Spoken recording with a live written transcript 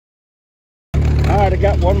right, I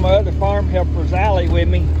got one of my other farm helpers, Allie, with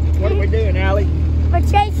me. What are we doing, Allie? We're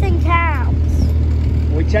chasing cows.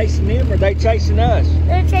 Are we chasing them or are they chasing us?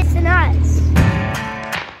 They're chasing us.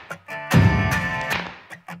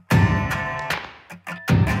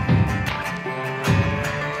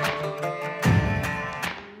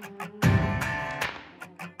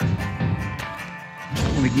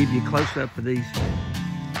 I'm going to give you a close-up of these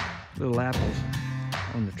little apples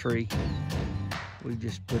on the tree. We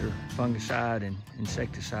just put a fungicide and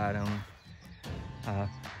insecticide on them.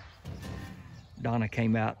 Donna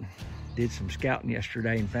came out and did some scouting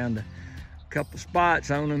yesterday and found a couple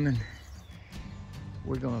spots on them, and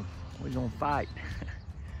we're gonna fight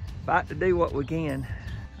fight to do what we can.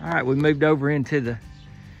 All right, we moved over into the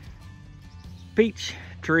peach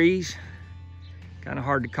trees. Kind of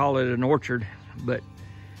hard to call it an orchard, but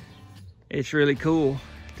it's really cool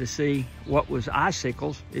to see what was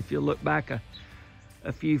icicles. If you look back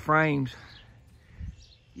a few frames,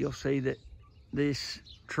 you'll see that these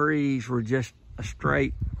trees were just a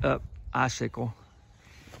straight up icicle.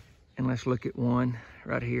 And let's look at one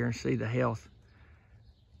right here and see the health.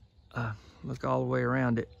 Look all the way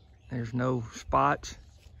around it. There's no spots.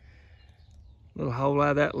 Little hole out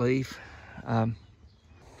of that leaf.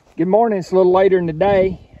 Good morning. It's a little later in the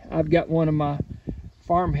day. I've got one of my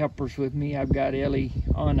farm helpers with me. I've got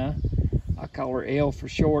Eliana. I call her Elle for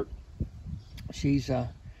short. She's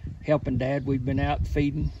helping Dad. We've been out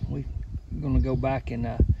feeding. We're gonna go back and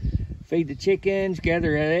feed the chickens,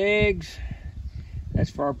 gather eggs. That's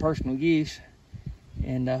for our personal use.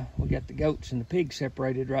 And we got the goats and the pigs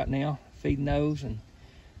separated right now, feeding those. And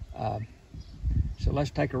so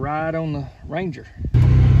let's take a ride on the Ranger.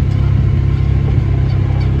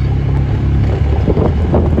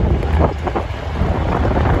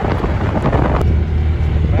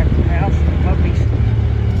 Back to the house with the puppies.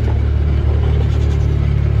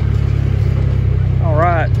 All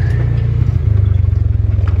right.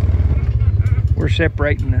 We're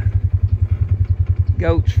separating the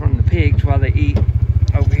goats from the pigs while they eat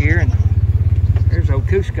over here, and there's old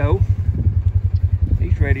Cusco.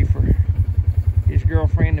 He's ready for his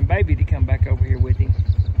girlfriend and baby to come back over here with him.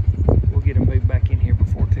 We'll get them moved back in here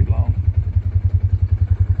before too long.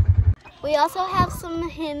 We also have some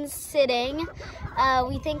hens sitting.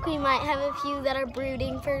 We think we might have a few that are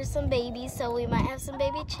brooding for some babies, so we might have some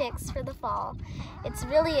baby chicks for the fall. It's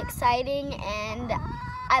really exciting, and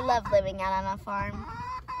I love living out on a farm.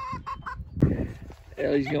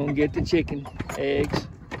 Ellie's gonna get the chicken eggs.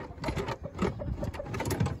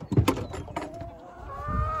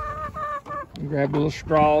 Grab a little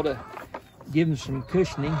straw to give him some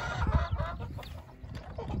cushioning.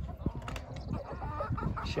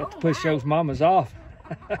 She have to push those mamas off.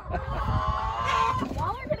 Y'all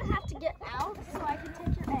are gonna have to get out so I can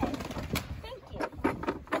take your egg. Thank you.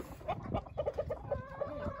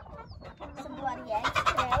 Some bloody eggs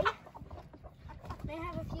today. May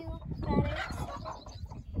have a few bad eggs.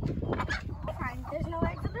 Fine, there's no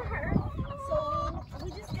eggs under her, so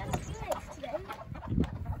we just got a few eggs today.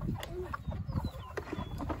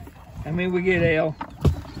 How many we get, Elle?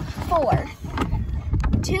 4.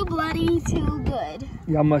 2 bloody, 2 good.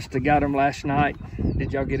 Y'all must have got them last night.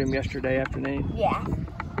 Did y'all get them yesterday afternoon? Yeah.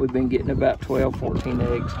 We've been getting about 12, 14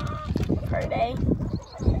 eggs Per day.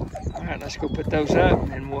 All right, let's go put those up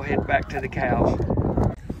and we'll head back to the cows.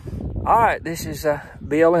 All right, this is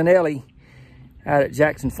Bill and Ellie out at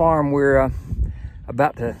Jackson Farm. We're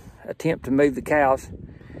about to attempt to move the cows.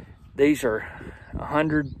 These are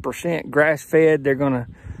 100% grass-fed. They're gonna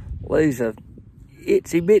lose a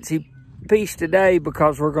itsy bitsy piece today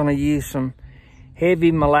because we're gonna use some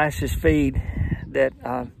heavy molasses feed that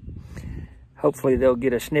hopefully they'll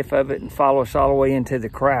get a sniff of it and follow us all the way into the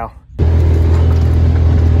corral.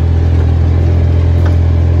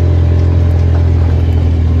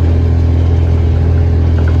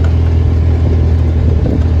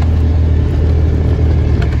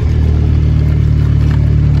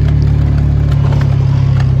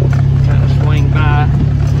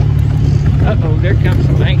 There comes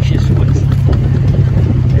some anxious ones.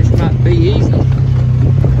 This might be easy.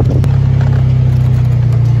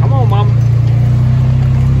 Come on, Mama.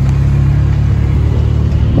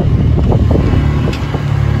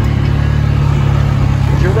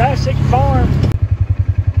 Jurassic Farm.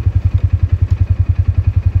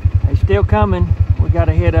 They're still coming. We got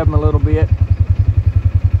ahead of them a little bit.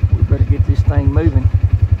 We better get this thing moving.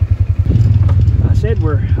 I said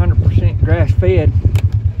we're 100% grass fed.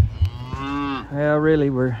 Well, really,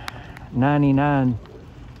 we're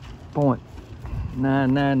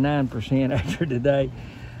 99.999% after today.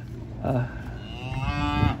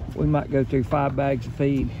 We might go through 5 bags of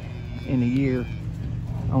feed in a year.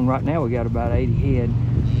 On right now, we got about 80 head.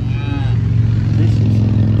 This is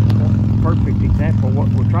a perfect example of what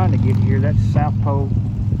we're trying to get here. That's South Pole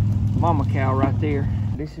mama cow right there.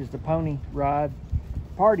 This is the pony ride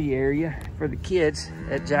party area for the kids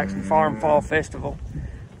at Jackson Farm Fall Festival.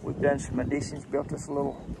 We've done some additions, built us a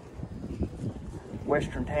little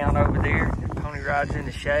western town over there. Pony rides in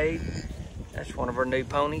the shade. That's one of our new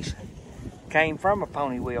ponies. Came from a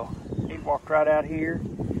pony wheel. He walked right out here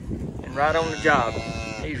and right on the job.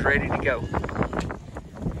 He's ready to go.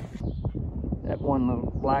 That one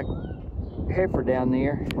little black heifer down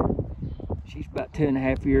there, she's about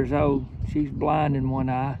 2.5 years old. She's blind in one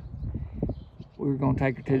eye. We were gonna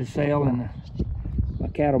take her to the sale, and my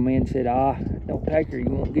cattleman said, don't take her,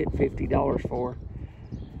 you won't get $50 for her.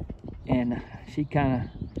 And she I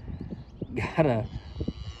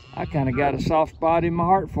kinda got a soft spot in my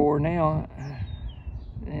heart for her now.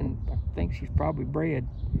 And I think she's probably bred.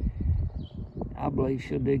 I believe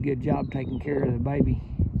she'll do a good job taking care of the baby.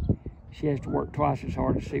 She has to work twice as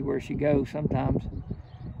hard to see where she goes sometimes.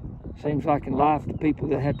 Seems like in life, the people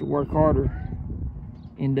that have to work harder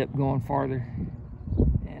end up going farther.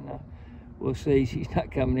 And we'll see. She's not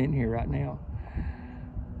coming in here right now.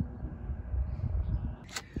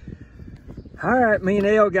 All right, me and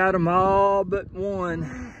Elle got them all but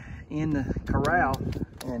one in the corral.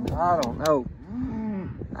 And I don't know,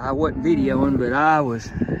 I wasn't videoing, but I was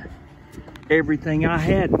everything I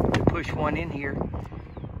had to push one in here.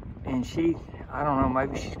 And I don't know,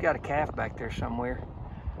 maybe she's got a calf back there somewhere.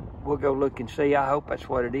 We'll go look and see. I hope that's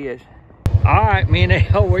what it is. All right, me and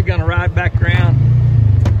Elle, we're gonna ride back around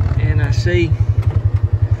and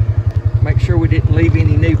make sure we didn't leave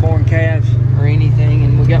any newborn calves or anything.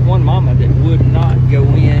 And we got one mama that would not go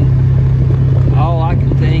in. All I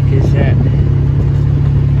can think is that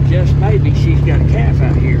just maybe she's got a calf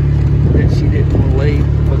out here that she didn't want to leave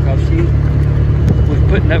because she was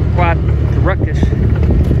putting up quite the ruckus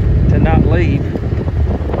to not leave.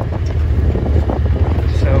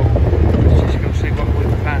 So let's just go see what we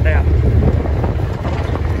can find out.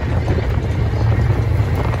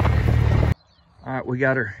 All right, we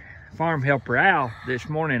got our farm helper Al this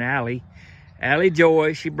morning, Allie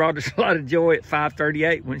Joy. She brought us a lot of joy at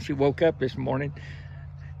 5:38 when she woke up this morning.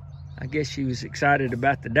 I guess she was excited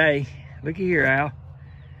about the day. Looky here, Al.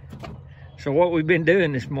 So what we've been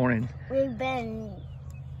doing this morning? We've been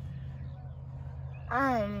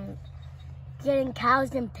getting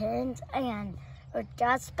cows in pens, and we're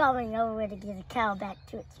just going over to get a cow back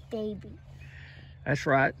to its baby. That's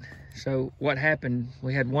right. So what happened?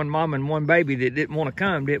 We had one mom and one baby that didn't want to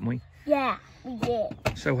come, didn't we? Yeah, we did.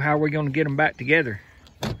 So how are we going to get them back together?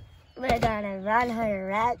 We're going to run her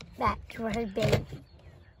right back to her baby.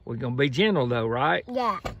 We're going to be gentle though, right?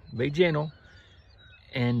 Yeah. Be gentle.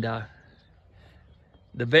 And the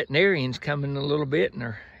veterinarian's coming a little bit, and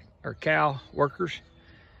our cow workers.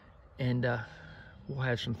 And we'll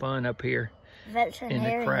have some fun up here in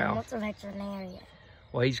the corral. What's a veterinarian?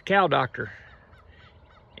 Well, he's a cow doctor.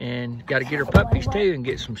 And got to get her puppies too and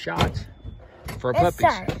get some shots for our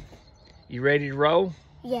puppies. You ready to roll?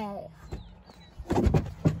 Yeah.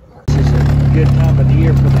 This is a good time of the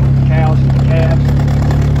year for the cows and the calves.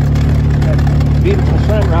 Had a beautiful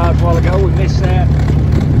sunrise a while ago. We missed that.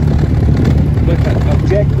 But the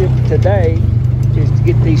objective today is to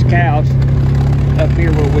get these cows up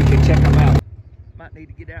here where we can check them out. Might need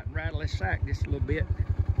to get out and rattle this sack just a little bit.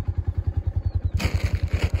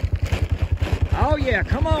 Oh yeah,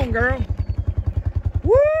 come on, girl.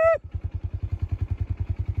 Woo!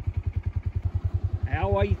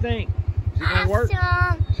 Al, what do you think? Is it gonna work?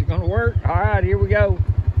 Is it gonna work? All right, here we go.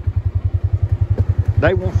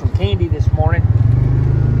 They want some candy this morning.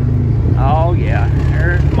 Oh yeah,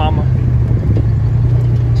 there's mama.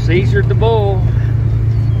 Caesar the bull.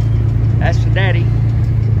 That's the daddy.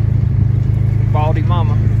 Baldy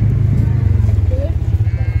mama.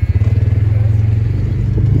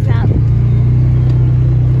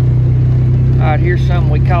 All right, here's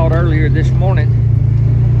something we caught earlier this morning.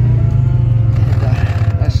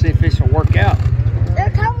 Let's see if this will work out.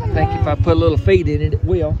 They're coming. I think if I put a little feed in it, it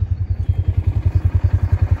will.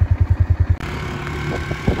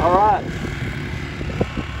 All right.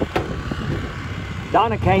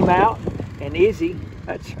 Donna came out, and Izzy,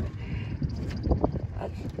 that's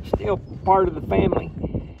still part of the family.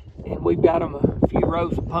 And we've got them a few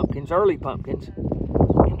rows of pumpkins, early pumpkins.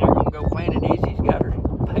 And they're gonna go plant it. Izzy's got her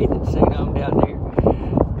bathing suit on down there.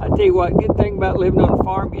 I tell you what, good thing about living on a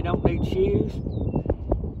farm, you don't need shoes.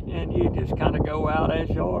 And you just kind of go out as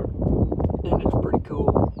you are. And it's pretty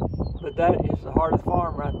cool. But that is the heart of the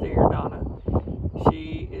farm right there, Donna.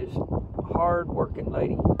 She is hard-working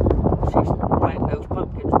lady. She's planting those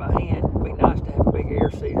pumpkins by hand. It'd be nice to have a big air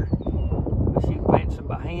seeder. But she plants them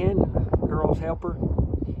by hand, and the girls help her.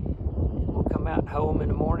 And we'll come out and hoe them in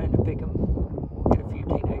the morning to pick them. We'll get a few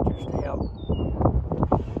teenagers to help.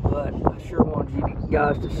 But I sure wanted you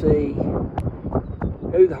guys to see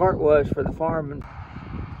who the heart was for the farming.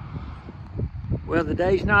 Well, the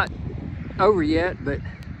day's not over yet, but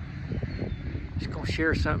just gonna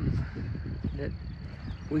share something that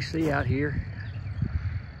we see out here.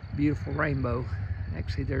 Beautiful rainbow.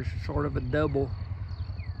 Actually, there's sort of a double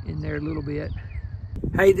in there a little bit.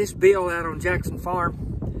 Hey, this is Bill out on Jackson Farm.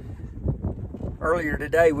 Earlier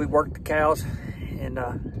today, we worked the cows, and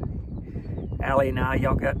Allie and I,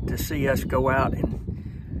 y'all got to see us go out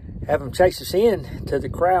and have them chase us in to the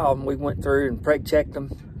corral, and we went through and preg checked them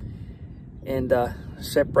and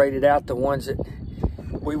separated out the ones that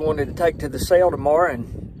we wanted to take to the sale tomorrow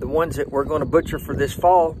and the ones that we're going to butcher for this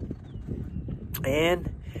fall. And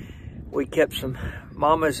we kept some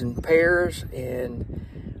mamas and pairs, and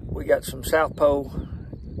we got some Southpaw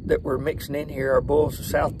that we're mixing in here, our bulls of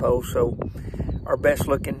Southpaw, so our best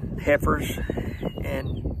looking heifers.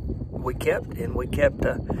 And we kept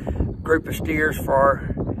a group of steers for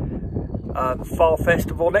our fall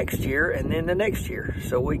festival next year, and then the next year.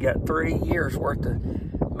 So we got 3 years worth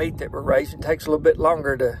of meat that we're raising. It takes a little bit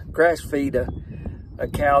longer to grass feed a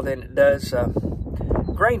cow than it does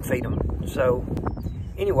grain feed them. So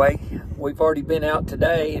anyway, we've already been out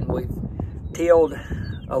today, and we've tilled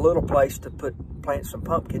a little place to plant some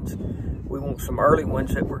pumpkins. We want some early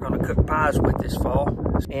ones that we're going to cook pies with this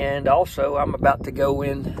fall. And also, I'm about to go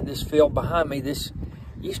in this field behind me. This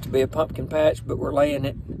used to be a pumpkin patch, but we're laying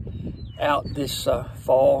it out this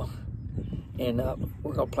fall, and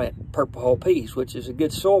we're going to plant purple hull peas, which is a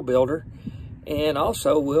good soil builder. And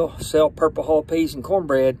also, we'll sell purple hull peas and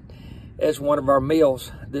cornbread as one of our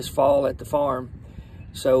meals this fall at the farm.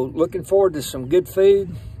 So looking forward to some good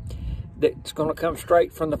food that's going to come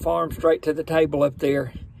straight from the farm, straight to the table up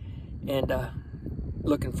there. And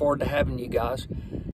looking forward to having you guys.